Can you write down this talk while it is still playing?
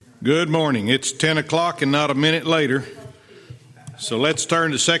Good morning. It's 10 o'clock and not a minute later. So let's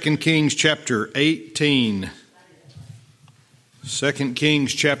turn to 2 Kings chapter 18. 2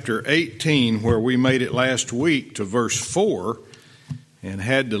 Kings chapter 18, where we made it last week to verse 4 and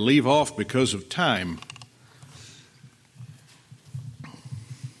had to leave off because of time.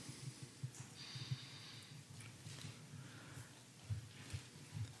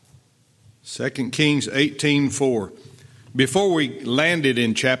 Second Kings 18:4. Before we landed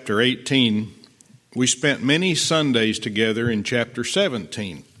in chapter 18, we spent many Sundays together in chapter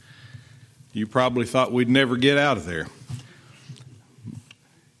 17. You probably thought we'd never get out of there.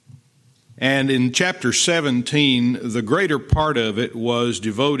 And in chapter 17, the greater part of it was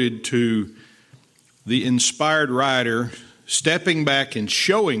devoted to the inspired writer stepping back and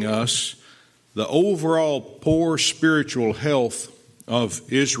showing us the overall poor spiritual health of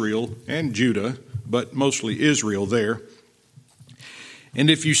Israel and Judah, but mostly Israel there. And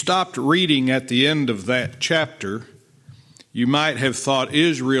if you stopped reading at the end of that chapter, you might have thought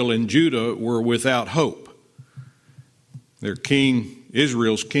Israel and Judah were without hope. Their king,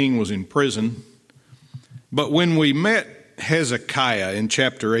 Israel's king, was in prison. But when we met Hezekiah in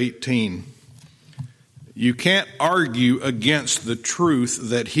chapter 18, you can't argue against the truth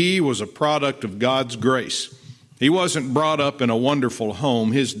that he was a product of God's grace. He wasn't brought up in a wonderful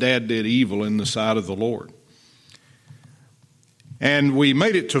home. His dad did evil in the sight of the Lord. And we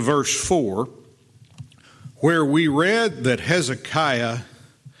made it to verse 4, where we read that Hezekiah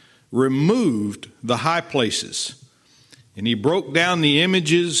removed the high places, and he broke down the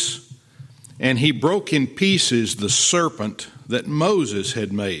images, and he broke in pieces the serpent that Moses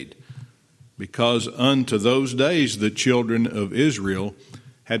had made, because unto those days the children of Israel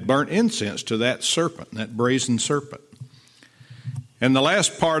had burnt incense to that serpent, that brazen serpent. And the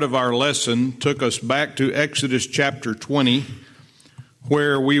last part of our lesson took us back to Exodus chapter 20,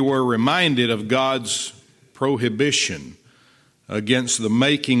 where we were reminded of God's prohibition against the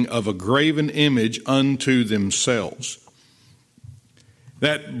making of a graven image unto themselves.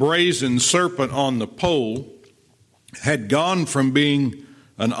 That brazen serpent on the pole had gone from being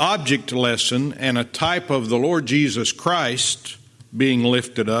an object lesson and a type of the Lord Jesus Christ being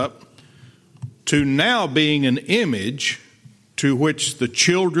lifted up to now being an image to which the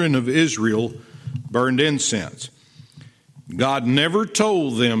children of Israel burned incense. God never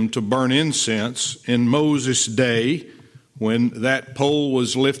told them to burn incense in Moses' day when that pole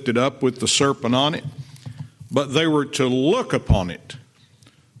was lifted up with the serpent on it, but they were to look upon it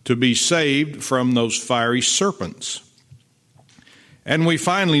to be saved from those fiery serpents. And we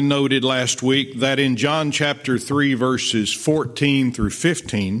finally noted last week that in John chapter 3, verses 14 through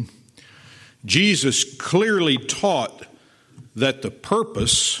 15, Jesus clearly taught that the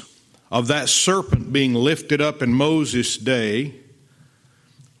purpose of that serpent being lifted up in Moses' day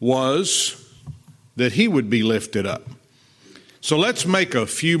was that he would be lifted up. So let's make a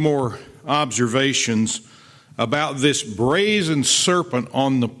few more observations about this brazen serpent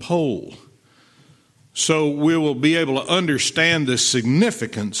on the pole, so we will be able to understand the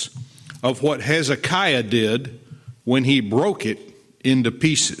significance of what Hezekiah did when he broke it into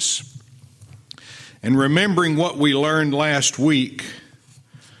pieces. And remembering what we learned last week,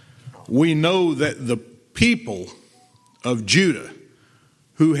 we know that the people of Judah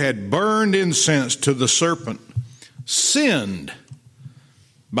who had burned incense to the serpent sinned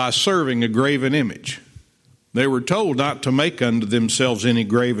by serving a graven image. They were told not to make unto themselves any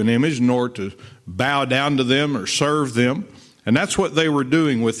graven image, nor to bow down to them or serve them. And that's what they were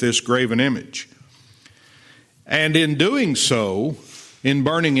doing with this graven image. And in doing so, in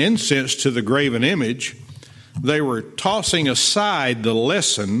burning incense to the graven image, they were tossing aside the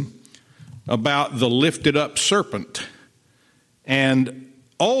lesson about the lifted up serpent. And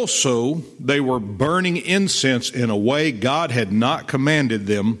also, they were burning incense in a way God had not commanded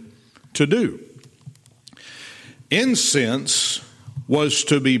them to do. Incense was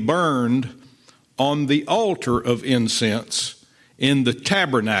to be burned on the altar of incense in the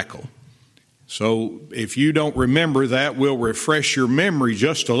tabernacle. So if you don't remember that, we'll refresh your memory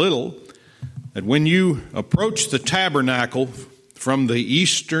just a little. That when you approach the tabernacle from the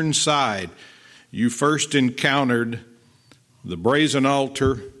eastern side, you first encountered the brazen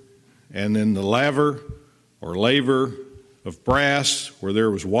altar and then the laver or laver of brass where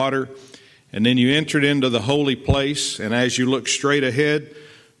there was water. And then you entered into the holy place, and as you looked straight ahead,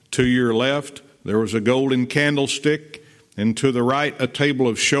 to your left, there was a golden candlestick, and to the right, a table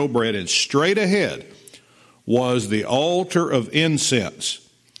of showbread, and straight ahead was the altar of incense.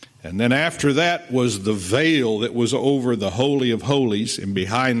 And then after that was the veil that was over the Holy of Holies, and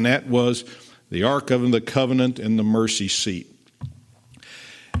behind that was the Ark of the Covenant and the mercy seat.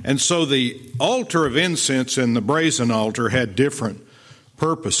 And so the altar of incense and the brazen altar had different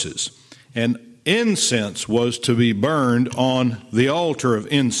purposes. And incense was to be burned on the altar of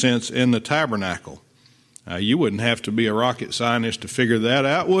incense in the tabernacle. You wouldn't have to be a rocket scientist to figure that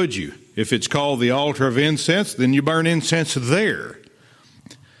out, would you? If it's called the altar of incense, then you burn incense there.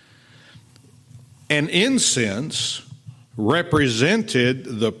 And incense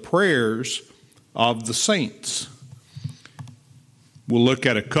represented the prayers of the saints. We'll look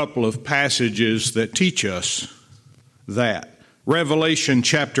at a couple of passages that teach us that. Revelation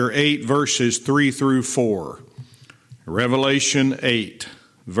chapter 8, verses 3 through 4. Revelation 8,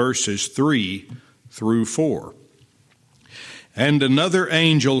 verses 3 through 4. And another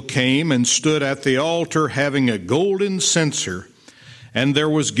angel came and stood at the altar, having a golden censer, and there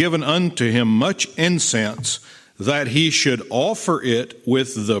was given unto him much incense, that he should offer it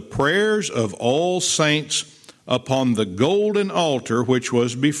with the prayers of all saints upon the golden altar which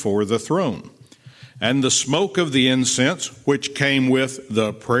was before the throne. And the smoke of the incense, which came with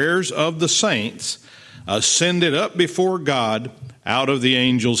the prayers of the saints, ascended up before God out of the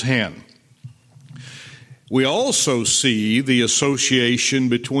angel's hand. We also see the association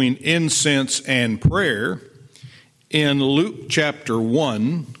between incense and prayer in Luke chapter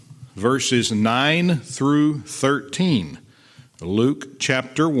 1, verses 9 through 13. Luke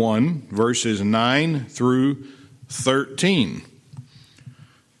chapter 1, verses 9 through 13.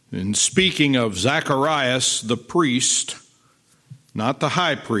 And speaking of Zacharias the priest, not the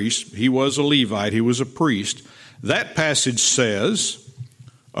high priest, he was a Levite, he was a priest, that passage says,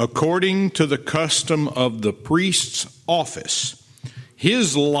 according to the custom of the priest's office,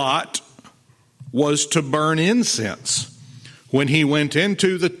 his lot was to burn incense when he went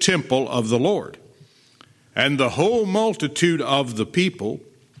into the temple of the Lord. And the whole multitude of the people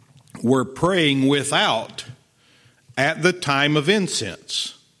were praying without at the time of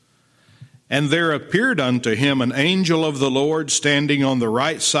incense. And there appeared unto him an angel of the Lord standing on the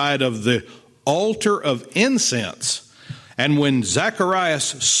right side of the altar of incense. And when Zacharias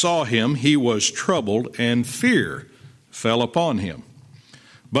saw him, he was troubled, and fear fell upon him.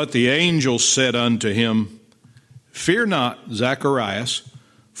 But the angel said unto him, Fear not, Zacharias,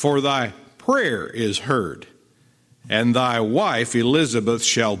 for thy prayer is heard, and thy wife Elizabeth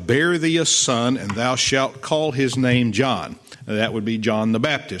shall bear thee a son, and thou shalt call his name John. That would be John the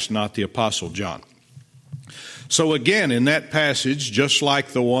Baptist, not the Apostle John. So again, in that passage, just like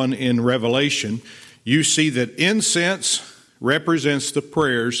the one in Revelation, you see that incense represents the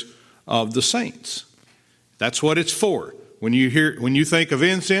prayers of the saints. That's what it's for. When you think of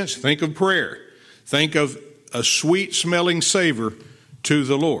incense, think of prayer. Think of a sweet-smelling savor to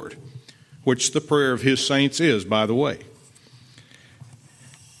the Lord, which the prayer of his saints is, by the way.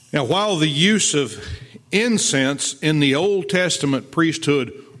 Now, while the use of incense in the Old Testament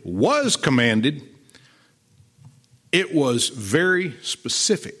priesthood was commanded, it was very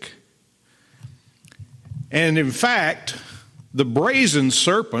specific. And in fact, the brazen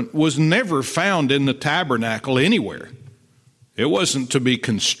serpent was never found in the tabernacle anywhere. It wasn't to be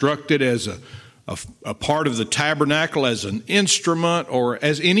constructed as a part of the tabernacle, as an instrument, or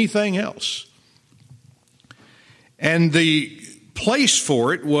as anything else. And the place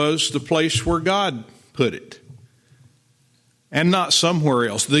for it was the place where God put it, and not somewhere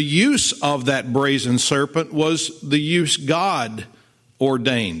else. The use of that brazen serpent was the use God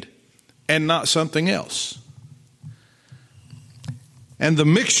ordained, and not something else. And the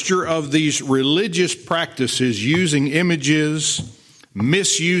mixture of these religious practices, using images,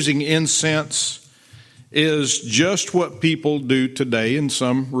 misusing incense, is just what people do today in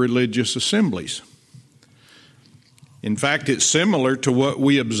some religious assemblies. In fact, it's similar to what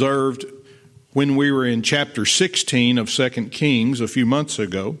we observed when we were in chapter 16 of 2 Kings a few months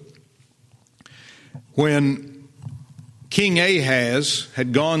ago, when King Ahaz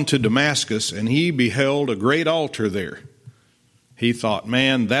had gone to Damascus and he beheld a great altar there. He thought,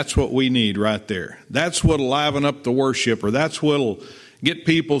 man, that's what we need right there. That's what'll liven up the worship, or that's what'll get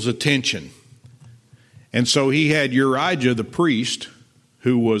people's attention. And so he had Uriah the priest,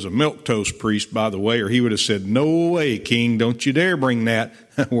 who was a milquetoast priest, by the way, or he would have said, no way, king, don't you dare bring that.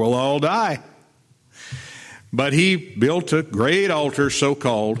 We'll all die. But he built a great altar,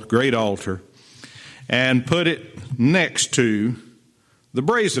 so-called great altar, and put it next to the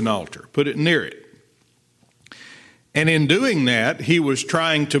brazen altar, put it near it. And in doing that, he was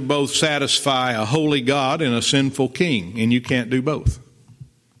trying to both satisfy a holy God and a sinful king, and you can't do both.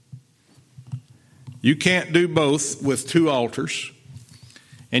 You can't do both with two altars,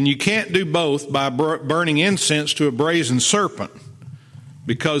 and you can't do both by burning incense to a brazen serpent,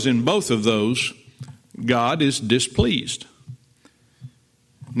 because in both of those, God is displeased.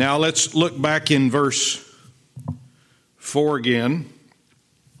 Now let's look back in verse 4 again.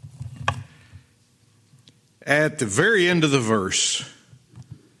 At the very end of the verse,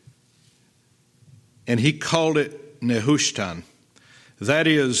 and he called it Nehushtan. That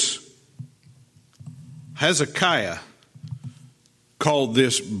is, Hezekiah called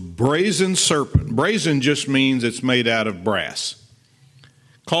this brazen serpent. Brazen just means it's made out of brass.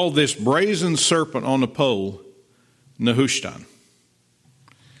 Called this brazen serpent on the pole Nehushtan.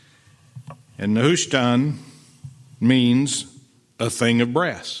 And Nehushtan means a thing of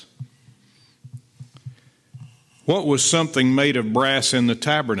brass. What was something made of brass in the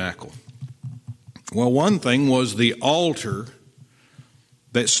tabernacle? Well, one thing was the altar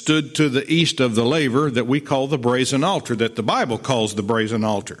that stood to the east of the laver that we call the brazen altar, that the Bible calls the brazen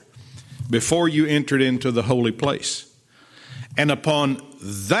altar, before you entered into the holy place. And upon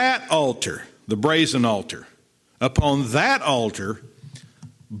that altar, the brazen altar, upon that altar,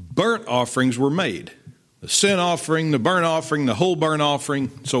 burnt offerings were made. The sin offering, the burnt offering, the whole burnt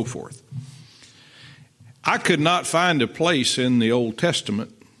offering, so forth. I could not find a place in the Old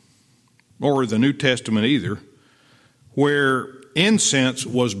Testament, or the New Testament either, where incense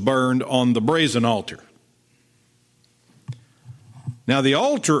was burned on the brazen altar. Now, the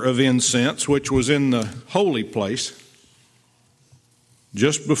altar of incense, which was in the holy place,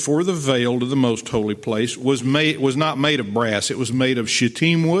 just before the veil to the most holy place, was not made of brass. It was made of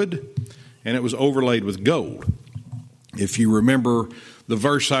shittim wood, and it was overlaid with gold. If you remember the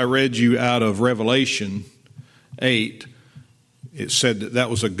verse I read you out of Revelation 8, it said that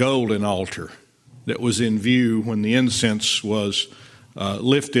was a golden altar that was in view when the incense was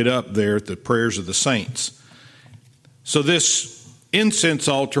lifted up there at the prayers of the saints. So this incense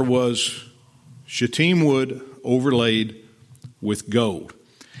altar was shittim wood overlaid with gold.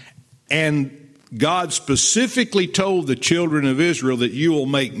 And God specifically told the children of Israel that you will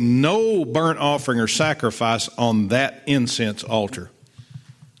make no burnt offering or sacrifice on that incense altar.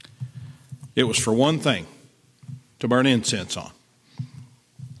 It was for one thing, to burn incense on.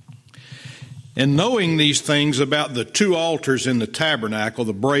 And knowing these things about the two altars in the tabernacle,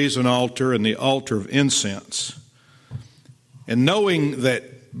 the brazen altar and the altar of incense, and knowing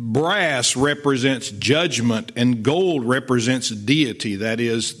that brass represents judgment and gold represents deity, that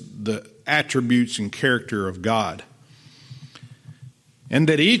is, the attributes and character of God, and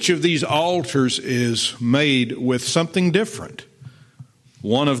that each of these altars is made with something different,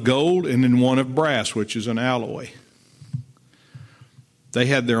 one of gold and then one of brass, which is an alloy. They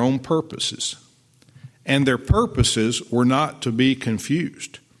had their own purposes, and their purposes were not to be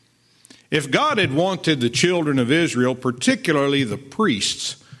confused. If God had wanted the children of Israel, particularly the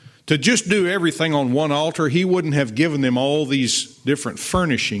priests, to just do everything on one altar, he wouldn't have given them all these different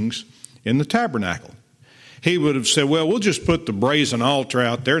furnishings in the tabernacle. He would have said, well, we'll just put the brazen altar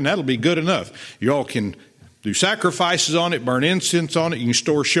out there, and that'll be good enough. You all can do sacrifices on it, burn incense on it, you can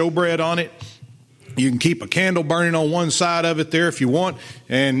store showbread on it. You can keep a candle burning on one side of it there if you want.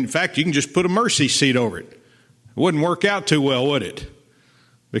 And in fact, you can just put a mercy seat over it. It wouldn't work out too well, would it?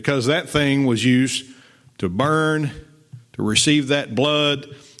 Because that thing was used to burn, to receive that blood.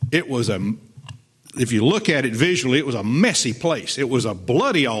 It was if you look at it visually, it was a messy place. It was a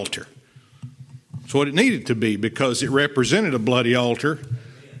bloody altar. That's what it needed to be, because it represented a bloody altar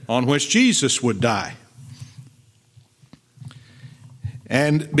on which Jesus would die.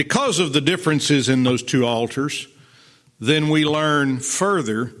 And because of the differences in those two altars, then we learn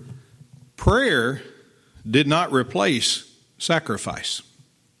further, prayer did not replace sacrifice.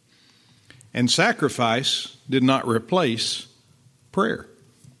 And sacrifice did not replace prayer.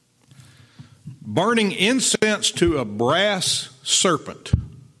 Burning incense to a brass serpent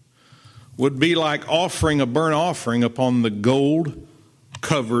would be like offering a burnt offering upon the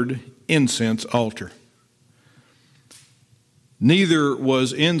gold-covered incense altar. Neither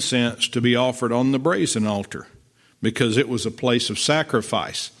was incense to be offered on the brazen altar, because it was a place of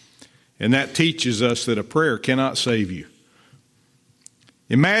sacrifice. And that teaches us that a prayer cannot save you.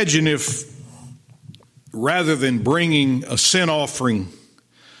 Imagine if, rather than bringing a sin offering,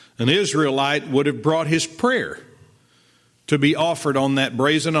 an Israelite would have brought his prayer to be offered on that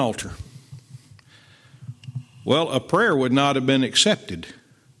brazen altar. Well, a prayer would not have been accepted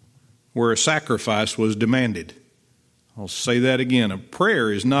where a sacrifice was demanded. I'll say that again. A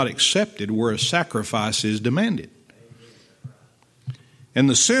prayer is not accepted where a sacrifice is demanded. And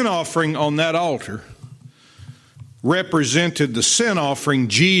the sin offering on that altar represented the sin offering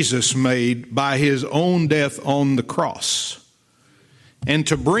Jesus made by his own death on the cross. And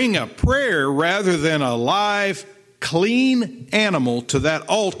to bring a prayer rather than a live, clean animal to that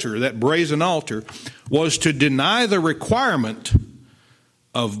altar, that brazen altar, was to deny the requirement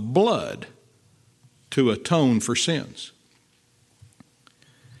of blood to atone for sins.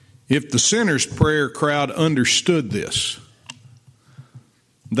 If the sinner's prayer crowd understood this,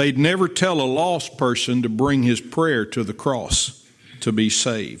 they'd never tell a lost person to bring his prayer to the cross to be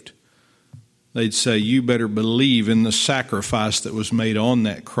saved. They'd say, you better believe in the sacrifice that was made on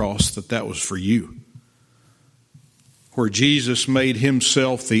that cross, that was for you. Where Jesus made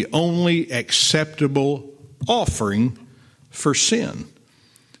himself the only acceptable offering for sin.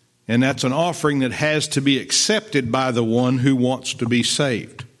 And that's an offering that has to be accepted by the one who wants to be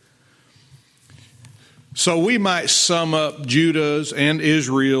saved. So we might sum up Judah's and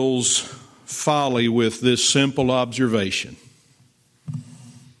Israel's folly with this simple observation.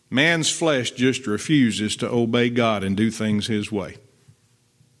 Man's flesh just refuses to obey God and do things his way.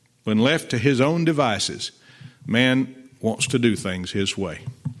 When left to his own devices, man wants to do things his way.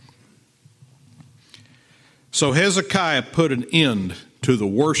 So Hezekiah put an end to the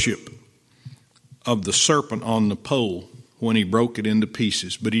worship of the serpent on the pole when he broke it into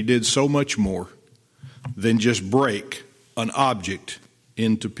pieces. But he did so much more than just break an object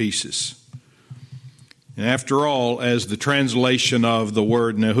into pieces. And after all, as the translation of the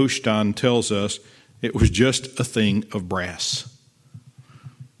word Nehushtan tells us, it was just a thing of brass.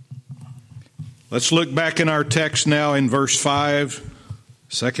 Let's look back in our text now in verse 5,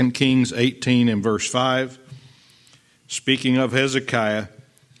 2 Kings 18 and verse 5. Speaking of Hezekiah,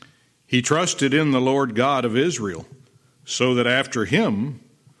 he trusted in the Lord God of Israel, so that after him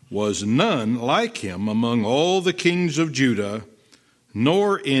was none like him among all the kings of Judah,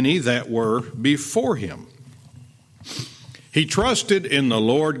 nor any that were before him. He trusted in the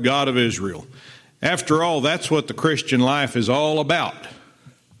Lord God of Israel. After all, that's what the Christian life is all about.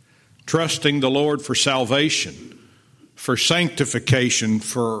 Trusting the Lord for salvation, for sanctification,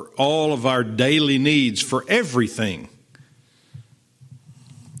 for all of our daily needs, for everything.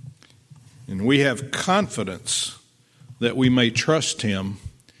 And we have confidence that we may trust him,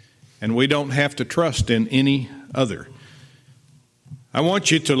 and we don't have to trust in any other. I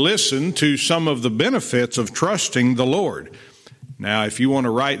want you to listen to some of the benefits of trusting the Lord. Now, if you want to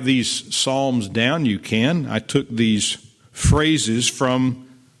write these psalms down, you can. I took these phrases from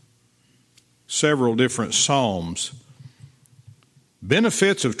several different psalms.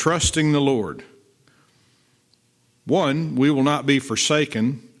 Benefits of trusting the Lord. 1, we will not be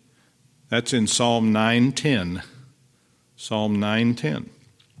forsaken. That's in Psalm 9:10. Psalm 9:10.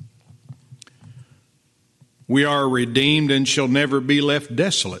 We are redeemed and shall never be left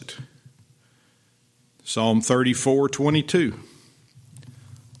desolate. Psalm 34:22.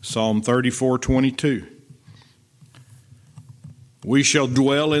 Psalm 34:22. We shall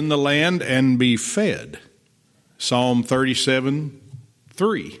dwell in the land and be fed. Psalm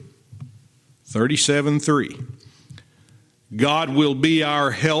 37:3. 37:3. God will be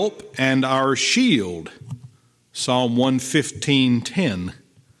our help and our shield. Psalm 115:10.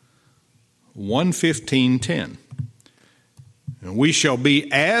 115:10. And we shall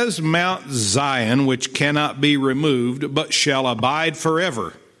be as Mount Zion, which cannot be removed, but shall abide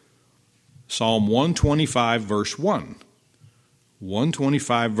forever. Psalm 125, verse 1.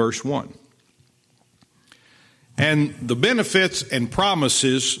 125, verse 1. And the benefits and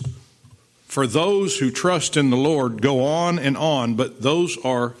promises for those who trust in the Lord go on, but those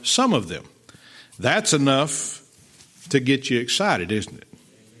are some of them. That's enough to get you excited, isn't it?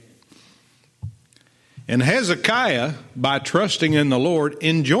 And Hezekiah, by trusting in the Lord,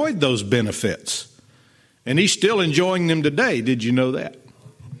 enjoyed those benefits. And he's still enjoying them today. Did you know that?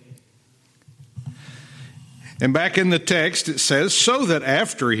 And back in the text it says, so that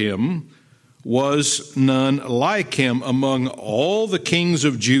after him was none like him among all the kings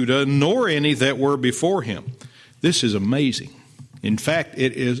of Judah, nor any that were before him. This is amazing. In fact,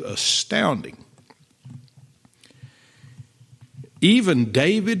 it is astounding. Even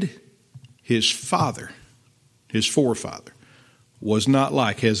David, his father, his forefather, was not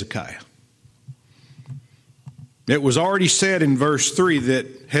like Hezekiah. It was already said in verse 3 that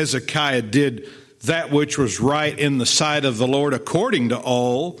Hezekiah did that which was right in the sight of the Lord according to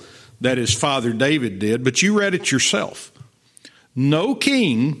all that his father David did, but you read it yourself. No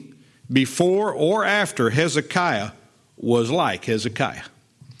king before or after Hezekiah was like Hezekiah.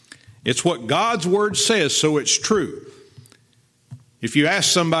 It's what God's word says, so it's true. If you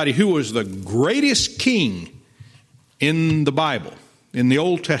ask somebody who was the greatest king in the Bible, in the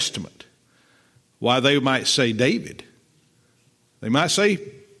Old Testament, why, they might say David. They might say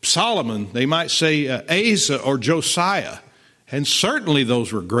Solomon. They might say Asa or Josiah. And certainly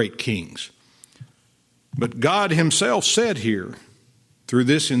those were great kings. But God himself said here, through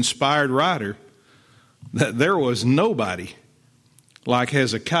this inspired writer, that there was nobody like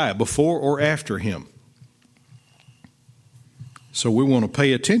Hezekiah, before or after him. So we want to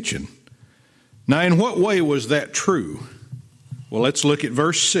pay attention. Now, in what way was that true? Well, let's look at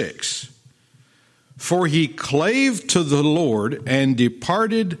verse 6. For he clave to the Lord and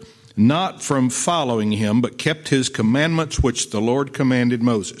departed not from following him, but kept his commandments which the Lord commanded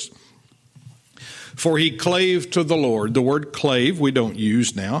Moses. For he clave to the Lord. The word clave we don't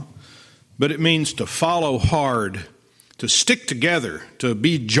use now, but it means to follow hard, to stick together, to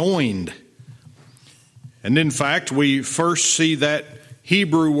be joined. And in fact, we first see that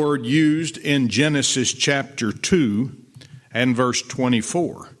Hebrew word used in Genesis chapter 2 and verse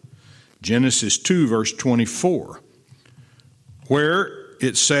 24. Genesis 2 verse 24, where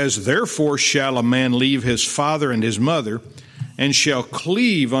it says, Therefore shall a man leave his father and his mother, and shall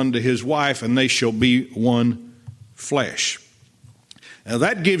cleave unto his wife, and they shall be one flesh. Now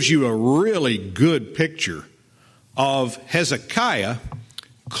that gives you a really good picture of Hezekiah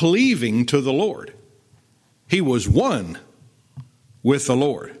cleaving to the Lord. He was one with the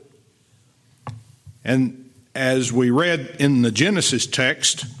Lord. And as we read in the Genesis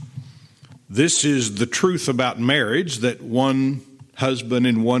text, this is the truth about marriage, that one husband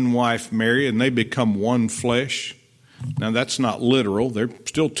and one wife marry and they become one flesh. Now that's not literal. They're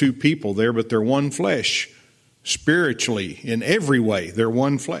still two people there, but they're one flesh. Spiritually, in every way, they're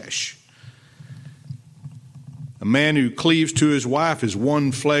one flesh. A man who cleaves to his wife is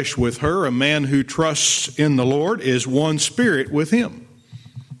one flesh with her. A man who trusts in the Lord is one spirit with him.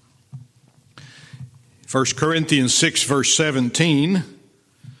 1 Corinthians 6 verse 17.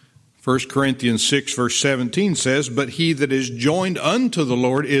 1 Corinthians 6 verse 17 says, But he that is joined unto the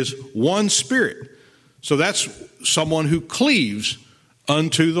Lord is one spirit. So that's someone who cleaves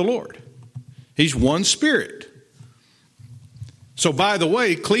unto the Lord. He's one spirit. So by the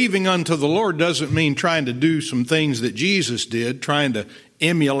way, cleaving unto the Lord doesn't mean trying to do some things that Jesus did, trying to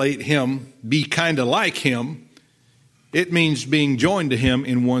emulate him, be kind of like him. It means being joined to him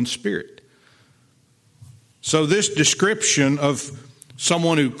in one spirit. So this description of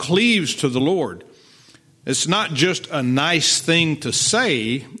someone who cleaves to the Lord, it's not just a nice thing to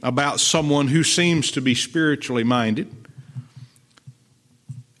say about someone who seems to be spiritually minded.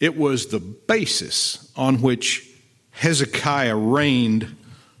 It was the basis on which Hezekiah reigned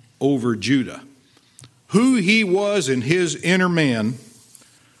over Judah. Who he was in his inner man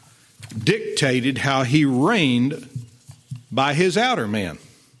dictated how he reigned by his outer man.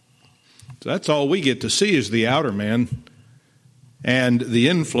 So that's all we get to see is the outer man and the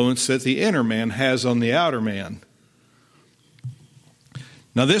influence that the inner man has on the outer man.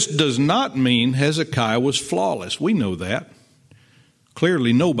 Now this does not mean Hezekiah was flawless. We know that.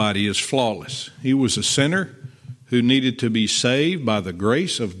 Clearly nobody is flawless. He was a sinner who needed to be saved by the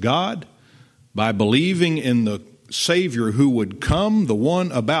grace of God, by believing in the Savior who would come, the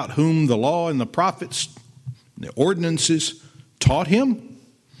one about whom the law and the prophets, the ordinances taught him.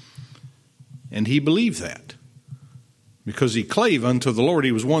 And he believed that. Because he clave unto the Lord,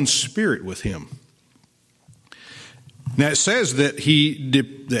 he was one spirit with him. Now it says that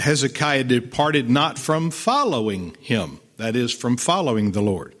Hezekiah departed not from following him. That is, from following the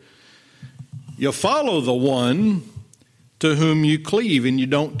Lord. You follow the one to whom you cleave and you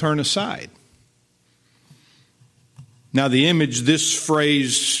don't turn aside. Now the image this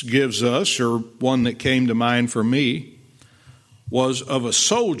phrase gives us, or one that came to mind for me, was of a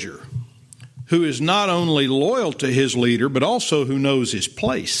soldier who is not only loyal to his leader, but also who knows his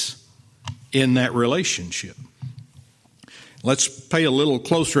place in that relationship. Let's pay a little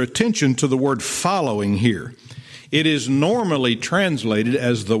closer attention to the word following here. It is normally translated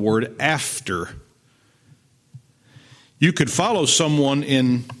as the word after. You could follow someone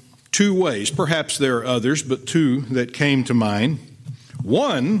in two ways. Perhaps there are others, but two that came to mind.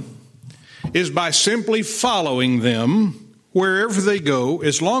 One is by simply following them wherever they go,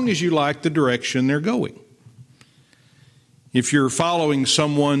 as long as you like the direction they're going. If you're following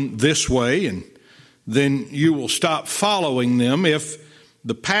someone this way, and then you will stop following them if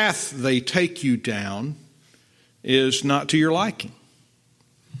the path they take you down is not to your liking.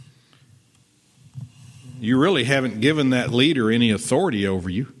 You really haven't given that leader any authority over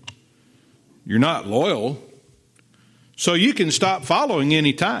you. You're not loyal, so you can stop following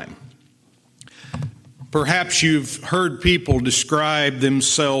any time. Perhaps you've heard people describe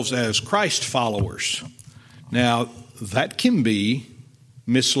themselves as Christ followers. Now, that can be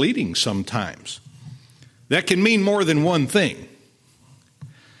misleading sometimes. That can mean more than one thing.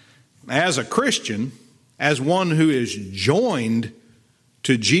 As a Christian, as one who is joined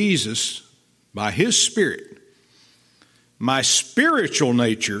to Jesus by his Spirit, my spiritual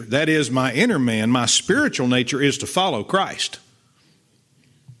nature, that is my inner man, my spiritual nature is to follow Christ.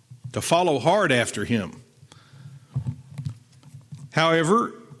 to follow hard after him.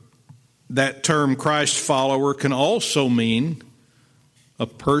 However, that term Christ follower can also mean a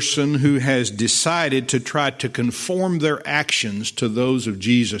person who has decided to try to conform their actions to those of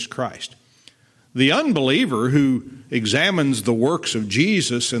Jesus Christ. The unbeliever who examines the works of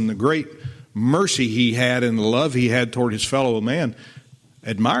Jesus and the great mercy he had and the love he had toward his fellow man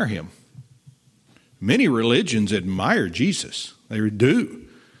admire him. Many religions admire Jesus. They do.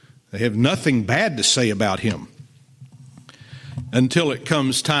 They have nothing bad to say about him until it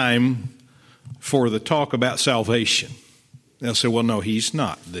comes time for the talk about salvation. They'll say, well, no, he's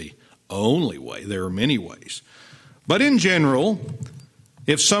not the only way. There are many ways. But in general,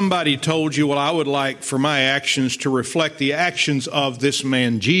 if somebody told you, well, I would like for my actions to reflect the actions of this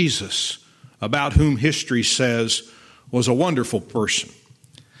man Jesus, about whom history says was a wonderful person,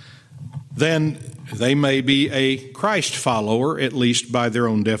 then they may be a Christ follower, at least by their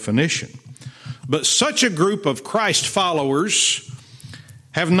own definition. But such a group of Christ followers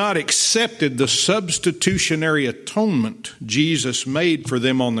have not accepted the substitutionary atonement Jesus made for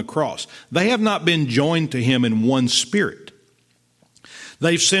them on the cross. They have not been joined to him in one spirit.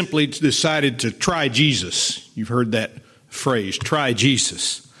 They've simply decided to try Jesus. You've heard that phrase, try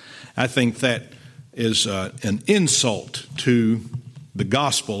Jesus. I think that is an insult to the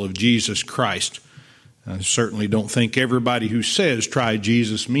gospel of Jesus Christ. I certainly don't think everybody who says try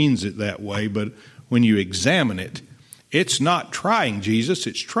Jesus means it that way, but when you examine it, it's not trying Jesus,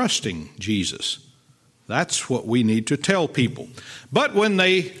 it's trusting Jesus. That's what we need to tell people. But when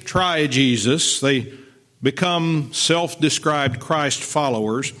they try Jesus, they become self-described Christ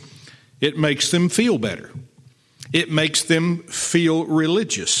followers, it makes them feel better. It makes them feel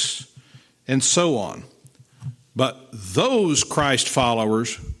religious, and so on. But those Christ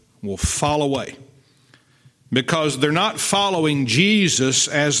followers will fall away because they're not following Jesus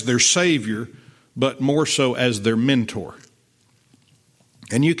as their Savior, but more so as their mentor.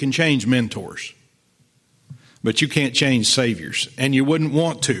 And you can change mentors, but you can't change saviors, and you wouldn't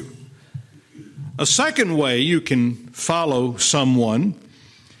want to. A second way you can follow someone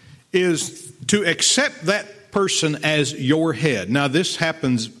is to accept that person as your head. Now, this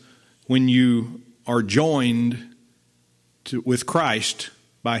happens when you are joined with Christ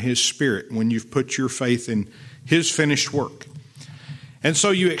by his Spirit, when you've put your faith in his finished work. And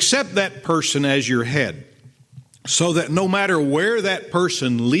so you accept that person as your head, so that no matter where that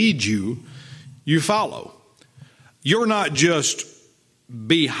person leads you, you follow. You're not just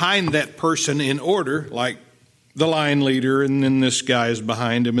behind that person in order, like the line leader, and then this guy is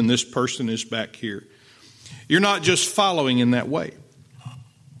behind him, and this person is back here. You're not just following in that way,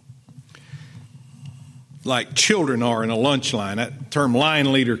 like children are in a lunch line. That term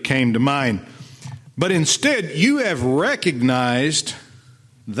line leader came to mind. But instead, you have recognized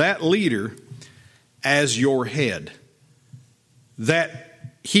that leader as your head.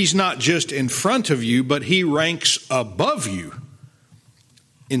 That he's not just in front of you, but he ranks above you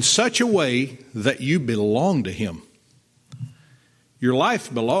in such a way that you belong to him. Your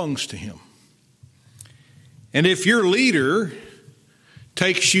life belongs to him. And if your leader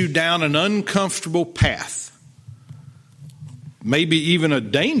takes you down an uncomfortable path, maybe even a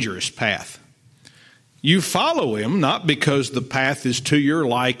dangerous path, you follow him not because the path is to your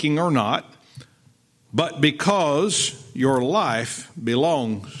liking or not, but because your life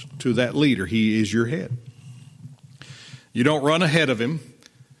belongs to that leader. He is your head. You don't run ahead of him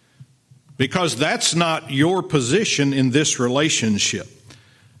because that's not your position in this relationship.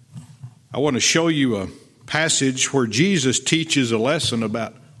 I want to show you a passage where Jesus teaches a lesson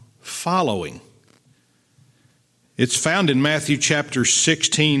about following. It's found in Matthew chapter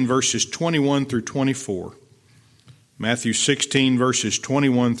 16, verses 21 through 24. Matthew 16, verses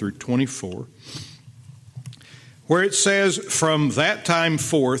 21 through 24. Where it says, "From that time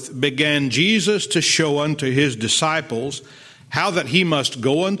forth began Jesus to show unto his disciples how that he must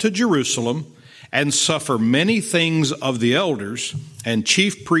go unto Jerusalem and suffer many things of the elders and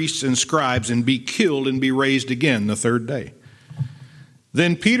chief priests and scribes, and be killed and be raised again the third day.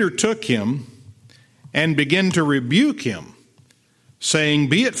 Then Peter took him and began to rebuke him, saying,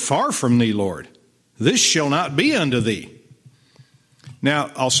 Be it far from thee, Lord. This shall not be unto thee."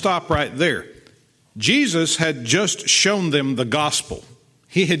 Now, I'll stop right there. Jesus had just shown them the gospel.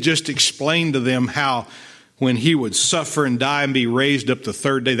 He had just explained to them how when he would suffer and die and be raised up the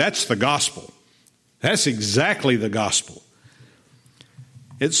third day, that's the gospel. That's exactly the gospel.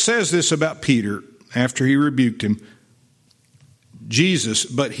 It says this about Peter after he rebuked him. Jesus,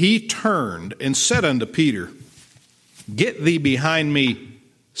 but he turned and said unto Peter, "Get thee behind me,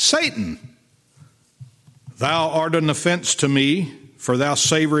 Satan. Thou art an offense to me, for thou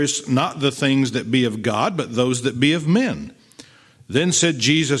savorest not the things that be of God, but those that be of men. Then said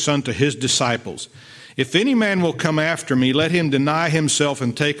Jesus unto his disciples, If any man will come after me, let him deny himself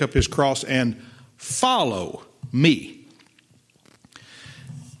and take up his cross and follow me.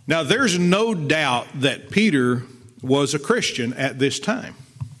 Now, there's no doubt that Peter was a Christian at this time.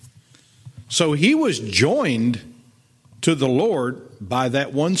 So he was joined to the Lord by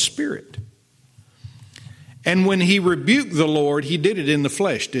that one Spirit. And when he rebuked the Lord, he did it in the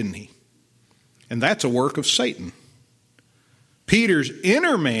flesh, didn't he? And that's a work of Satan. Peter's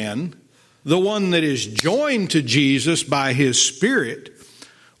inner man, the one that is joined to Jesus by his Spirit,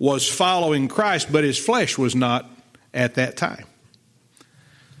 was following Christ, but his flesh was not at that time.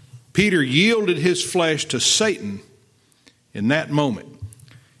 Peter yielded his flesh to Satan in that moment.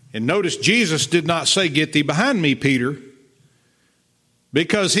 And notice Jesus did not say, Get thee behind me, Peter,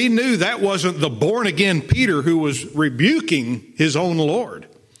 because he knew that wasn't the born-again Peter who was rebuking his own Lord.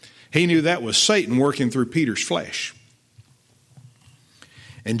 He knew that was Satan working through Peter's flesh.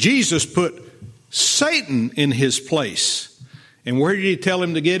 And Jesus put Satan in his place. And where did he tell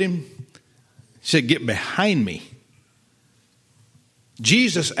him to get him? He said, Get behind me.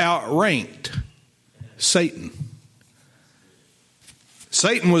 Jesus outranked Satan.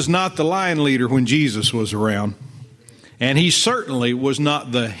 Satan was not the lion leader when Jesus was around. And he certainly was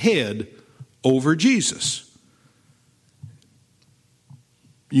not the head over Jesus.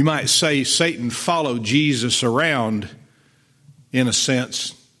 You might say Satan followed Jesus around in a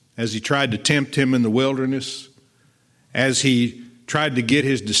sense as he tried to tempt him in the wilderness, as he tried to get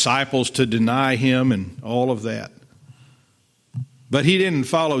his disciples to deny him and all of that. But he didn't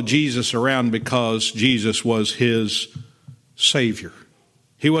follow Jesus around because Jesus was his Savior.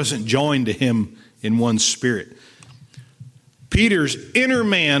 He wasn't joined to him in one spirit. Peter's inner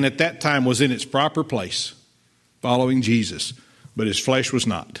man at that time was in its proper place, following Jesus, but his flesh was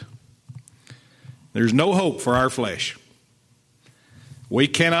not. There's no hope for our flesh. We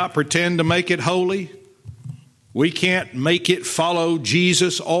cannot pretend to make it holy. We can't make it follow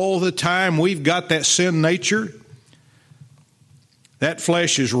Jesus all the time. We've got that sin nature. That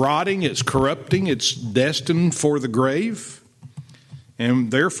flesh is rotting, it's corrupting, it's destined for the grave,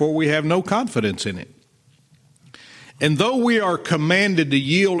 and therefore we have no confidence in it. And though we are commanded to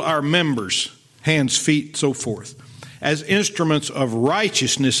yield our members, hands, feet, so forth, as instruments of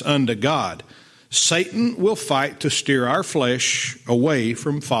righteousness unto God, Satan will fight to steer our flesh away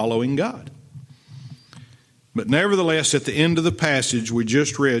from following God. But nevertheless, at the end of the passage we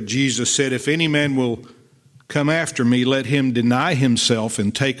just read, Jesus said, If any man will come after me, let him deny himself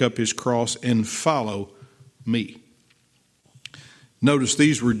and take up his cross and follow me. Notice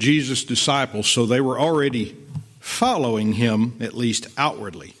these were Jesus' disciples, so they were already following him, at least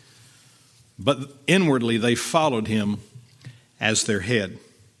outwardly. But inwardly they followed him as their head.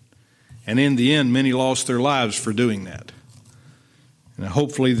 And in the end, many lost their lives for doing that. And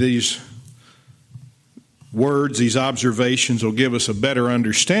hopefully these words, these observations will give us a better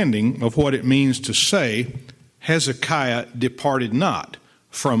understanding of what it means to say, Hezekiah departed not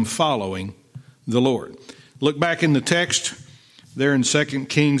from following the Lord. Look back in the text there in 2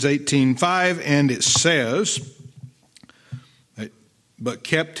 Kings 18:5, and it says, but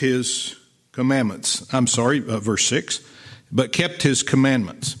kept his commandments. Verse 6, but kept his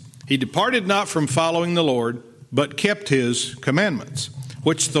commandments. He departed not from following the Lord, but kept his commandments,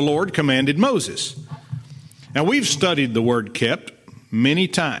 which the Lord commanded Moses. Now, we've studied the word kept many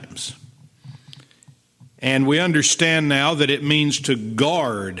times. And we understand now that it means to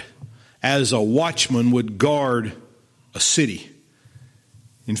guard as a watchman would guard a city.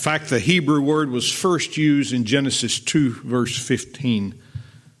 In fact, the Hebrew word was first used in Genesis 2, verse 15,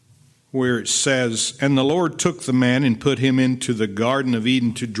 where it says, And the Lord took the man and put him into the Garden of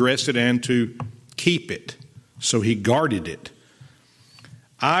Eden to dress it and to keep it. So he guarded it.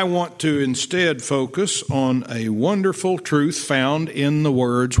 I want to instead focus on a wonderful truth found in the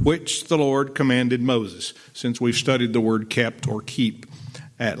words which the Lord commanded Moses, since we've studied the word kept or keep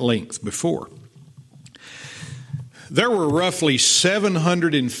at length before. There were roughly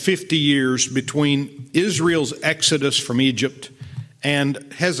 750 years between Israel's exodus from Egypt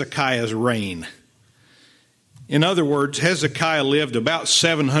and Hezekiah's reign. In other words, Hezekiah lived about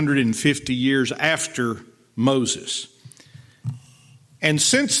 750 years after Moses. And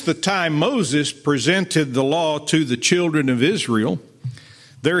since the time Moses presented the law to the children of Israel,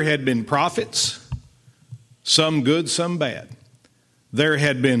 there had been prophets, some good, some bad. There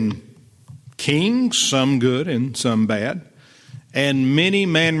had been kings, some good and some bad, and many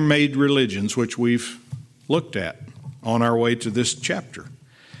man-made religions, which we've looked at on our way to this chapter.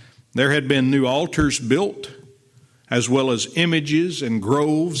 There had been new altars built as well as images and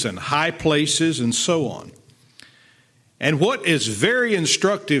groves and high places and so on. And what is very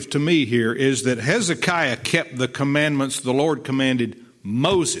instructive to me here is that Hezekiah kept the commandments the Lord commanded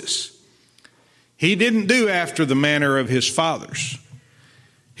Moses. He didn't do after the manner of his fathers.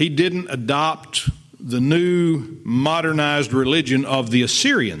 He didn't adopt the new modernized religion of the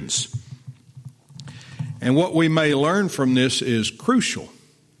Assyrians. And what we may learn from this is crucial.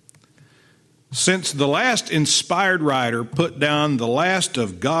 Since the last inspired writer put down the last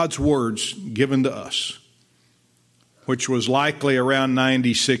of God's words given to us, which was likely around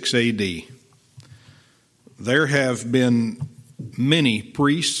 96 AD, there have been many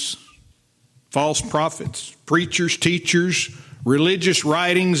priests, false prophets, preachers, teachers, religious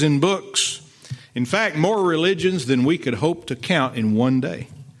writings and books. In fact, more religions than we could hope to count in one day.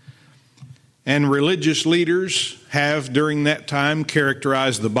 And religious leaders have, during that time,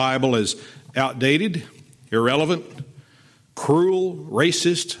 characterized the Bible as outdated, irrelevant, cruel,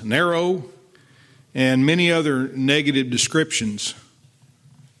 racist, narrow, and many other negative descriptions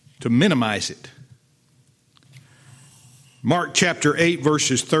to minimize it. Mark chapter 8,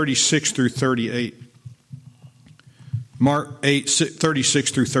 verses 36 through 38. Mark 8,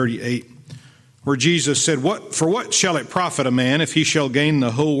 36 through 38, where Jesus said, For what shall it profit a man if he shall gain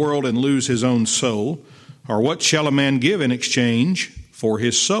the whole world and lose his own soul? Or what shall a man give in exchange for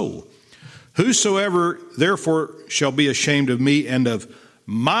his soul? Whosoever therefore shall be ashamed of me and of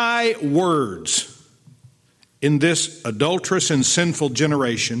my words in this adulterous and sinful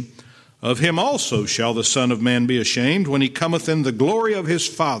generation, of him also shall the Son of Man be ashamed when he cometh in the glory of his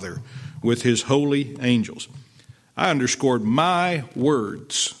Father with his holy angels. I underscored my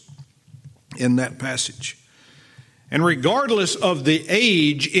words in that passage. And regardless of the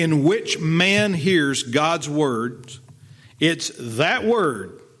age in which man hears God's words, it's that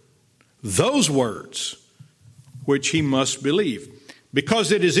word, those words, which he must believe.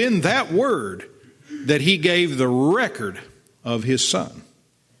 Because it is in that word that he gave the record of his Son.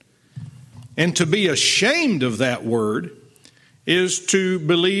 And to be ashamed of that word is to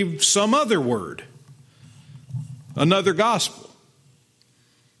believe some other word, another gospel,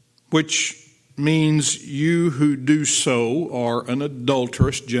 which means you who do so are an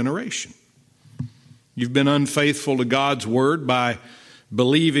adulterous generation. You've been unfaithful to God's word by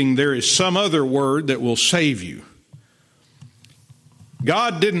believing there is some other word that will save you.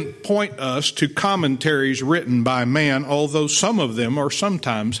 God didn't point us to commentaries written by man, although some of them are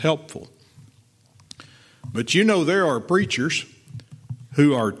sometimes helpful. But you know there are preachers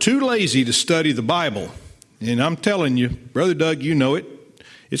who are too lazy to study the Bible. And I'm telling you, Brother Doug, you know it.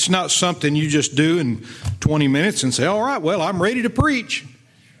 It's not something you just do in 20 minutes and say, all right, well, I'm ready to preach.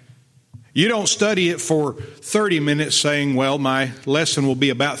 You don't study it for 30 minutes saying, well, my lesson will be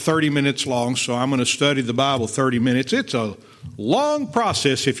about 30 minutes long, so I'm going to study the Bible 30 minutes. It's a long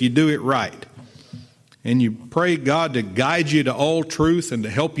process if you do it right. And you pray God to guide you to all truth and to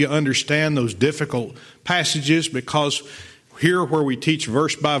help you understand those difficult passages, because here where we teach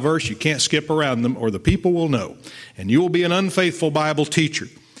verse by verse, you can't skip around them or the people will know. And you will be an unfaithful Bible teacher.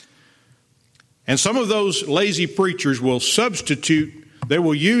 And some of those lazy preachers will substitute, they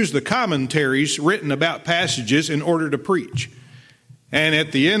will use the commentaries written about passages in order to preach. And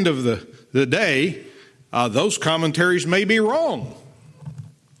at the end of the day, those commentaries may be wrong.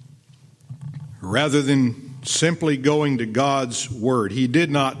 Rather than simply going to God's word, he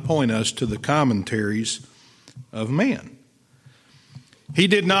did not point us to the commentaries of man. He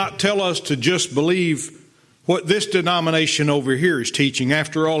did not tell us to just believe what this denomination over here is teaching.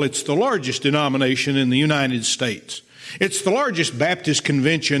 After all, it's the largest denomination in the United States. It's the largest Baptist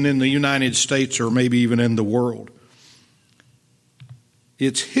convention in the United States, or maybe even in the world.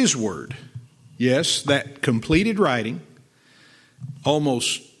 It's his word. Yes, that completed writing,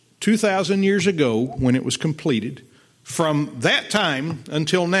 almost 2,000 years ago when it was completed. From that time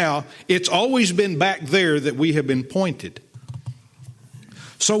until now, it's always been back there that we have been pointed.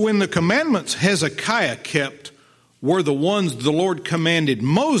 So when the commandments Hezekiah kept were the ones the Lord commanded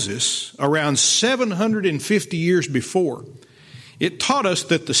Moses around 750 years before, it taught us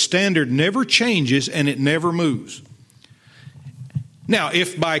that the standard never changes and it never moves. Now,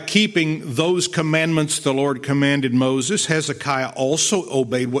 if by keeping those commandments the Lord commanded Moses, Hezekiah also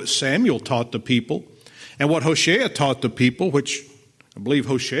obeyed what Samuel taught the people and what Hosea taught the people, which I believe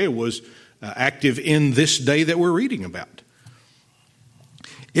Hosea was active in this day that we're reading about.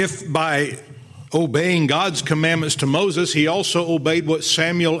 If by obeying God's commandments to Moses, he also obeyed what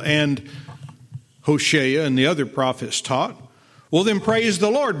Samuel and Hosea and the other prophets taught, well then praise the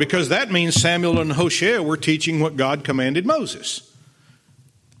Lord, because that means Samuel and Hosea were teaching what God commanded Moses.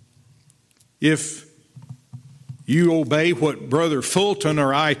 If you obey what Brother Fulton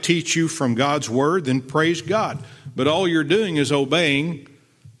or I teach you from God's Word, then praise God. But all you're doing is obeying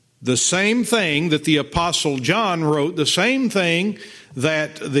the same thing that the Apostle John wrote, the same thing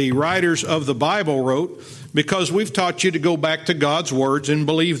that the writers of the Bible wrote, because we've taught you to go back to God's words and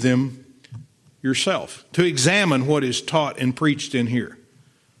believe them yourself, to examine what is taught and preached in here,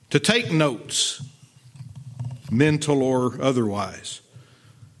 to take notes, mental or otherwise.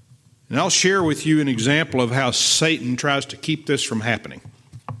 And I'll share with you an example of how Satan tries to keep this from happening.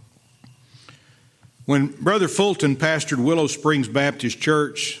 When Brother Fulton pastored Willow Springs Baptist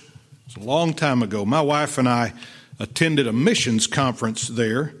Church, it's a long time ago, my wife and I attended a missions conference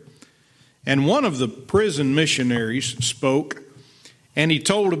there, and one of the prison missionaries spoke, and he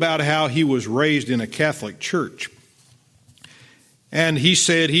told about how he was raised in a Catholic church. And he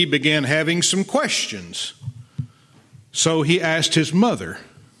said he began having some questions. So he asked his mother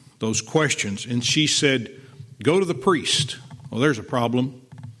those questions, and she said, "Go to the priest." Well, there's a problem,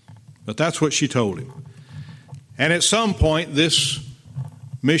 but that's what she told him. And at some point, this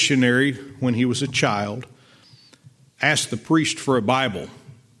missionary, when he was a child, asked the priest for a Bible.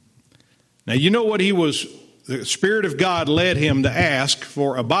 Now, you know what the Spirit of God led him to ask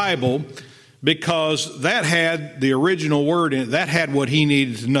for a Bible, because that had the original word in it. That had what he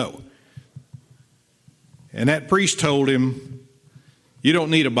needed to know. And that priest told him, "You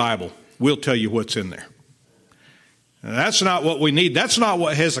don't need a Bible. We'll tell you what's in there." Now, that's not what we need. That's not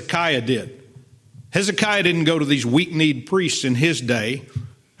what Hezekiah did. Hezekiah didn't go to these weak-kneed priests in his day,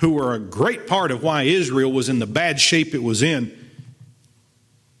 who were a great part of why Israel was in the bad shape it was in.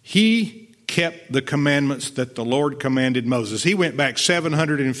 He kept the commandments that the Lord commanded Moses. He went back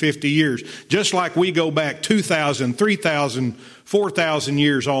 750 years, just like we go back 2,000, 3,000, 4,000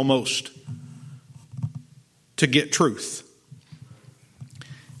 years almost to get truth.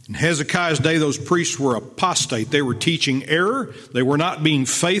 In Hezekiah's day, those priests were apostate. They were teaching error. They were not being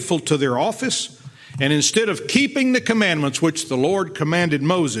faithful to their office. And instead of keeping the commandments which the Lord commanded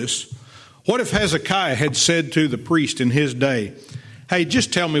Moses, what if Hezekiah had said to the priest in his day, "Hey,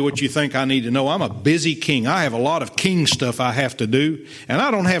 just tell me what you think I need to know. I'm a busy king. I have a lot of king stuff I have to do, and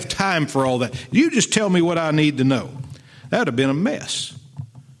I don't have time for all that. You just tell me what I need to know." That would have been a mess.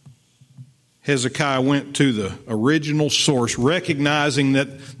 Hezekiah went to the original source, recognizing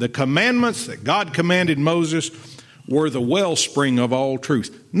that the commandments that God commanded Moses were the wellspring of all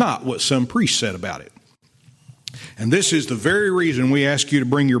truth, not what some priest said about it. And this is the very reason we ask you to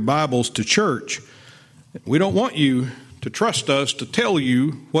bring your Bibles to church. We don't want you to trust us to tell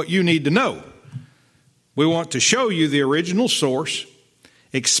you what you need to know. We want to show you the original source,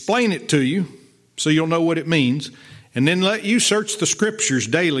 explain it to you so you'll know what it means, and then let you search the Scriptures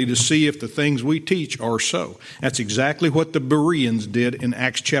daily to see if the things we teach are so. That's exactly what the Bereans did in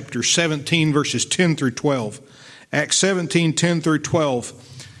Acts chapter 17, verses 10 through 12. Acts 17, 10 through 12.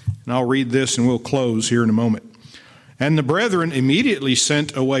 And I'll read this and we'll close here in a moment. "And the brethren immediately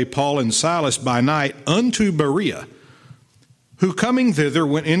sent away Paul and Silas by night unto Berea, who coming thither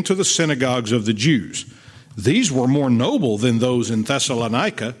went into the synagogues of the Jews. These were more noble than those in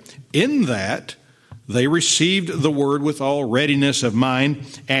Thessalonica, in that they received the word with all readiness of mind,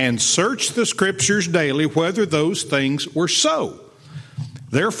 and searched the Scriptures daily whether those things were so.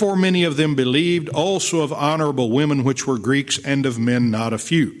 Therefore many of them believed, also of honorable women which were Greeks, and of men not a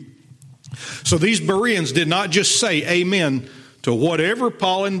few." So these Bereans did not just say amen to whatever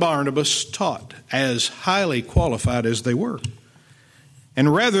Paul and Barnabas taught, as highly qualified as they were.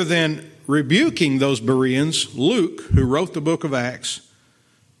 And rather than rebuking those Bereans, Luke, who wrote the book of Acts,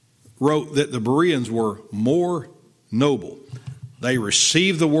 wrote that the Bereans were more noble. They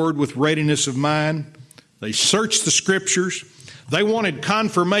received the word with readiness of mind. They searched the Scriptures. They wanted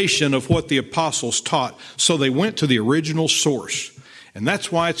confirmation of what the apostles taught, so they went to the original source. And that's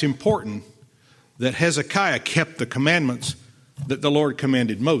why it's important that Hezekiah kept the commandments that the Lord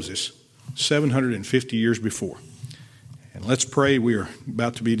commanded Moses 750 years before. And let's pray. We are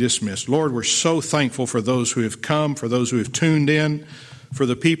about to be dismissed. Lord, we're so thankful for those who have come, for those who have tuned in, for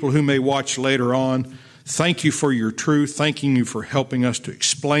the people who may watch later on. Thank you for your truth. Thanking you for helping us to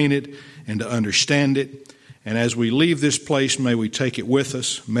explain it and to understand it. And as we leave this place, may we take it with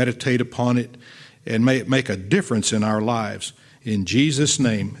us, meditate upon it, and may it make a difference in our lives. In Jesus'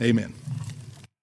 name, amen.